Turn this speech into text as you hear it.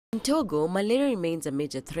In Togo, malaria remains a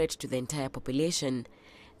major threat to the entire population.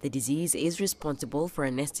 The disease is responsible for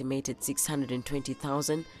an estimated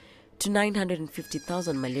 620,000 to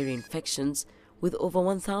 950,000 malaria infections, with over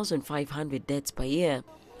 1,500 deaths per year.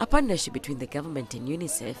 A partnership between the government and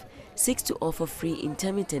UNICEF seeks to offer free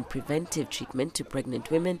intermittent preventive treatment to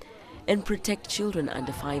pregnant women and protect children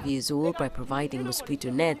under 5 years old by providing mosquito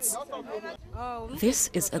nets. This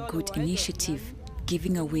is a good initiative,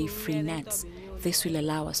 giving away free nets. This will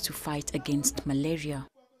allow us to fight against malaria.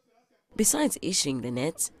 Besides issuing the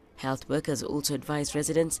nets, health workers also advise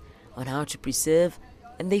residents on how to preserve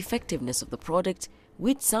and the effectiveness of the product,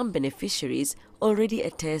 which some beneficiaries already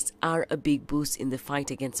attest are a big boost in the fight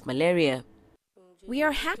against malaria. We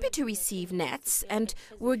are happy to receive nets, and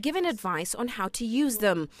we're given advice on how to use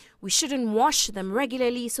them. We shouldn't wash them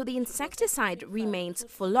regularly so the insecticide remains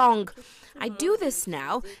for long. I do this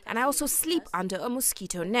now, and I also sleep under a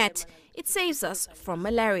mosquito net. It saves us from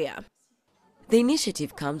malaria. The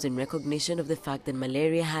initiative comes in recognition of the fact that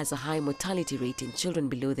malaria has a high mortality rate in children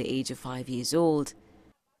below the age of 5 years old.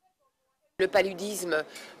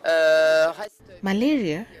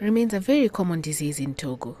 Malaria remains a very common disease in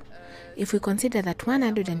Togo. If we consider that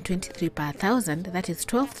 123 per 1,000, that is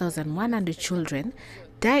 12,100 children,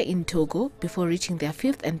 die in Togo before reaching their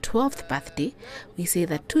 5th and 12th birthday, we say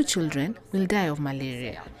that 2 children will die of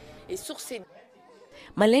malaria.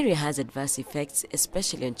 Malaria has adverse effects,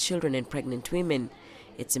 especially on children and pregnant women.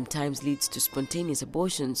 It sometimes leads to spontaneous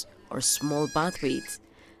abortions or small birth weights.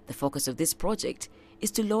 The focus of this project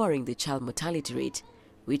is to lowering the child mortality rate,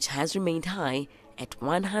 which has remained high at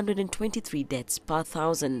 123 deaths per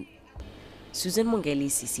 1,000. Susan Mongeli,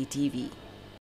 CCTV.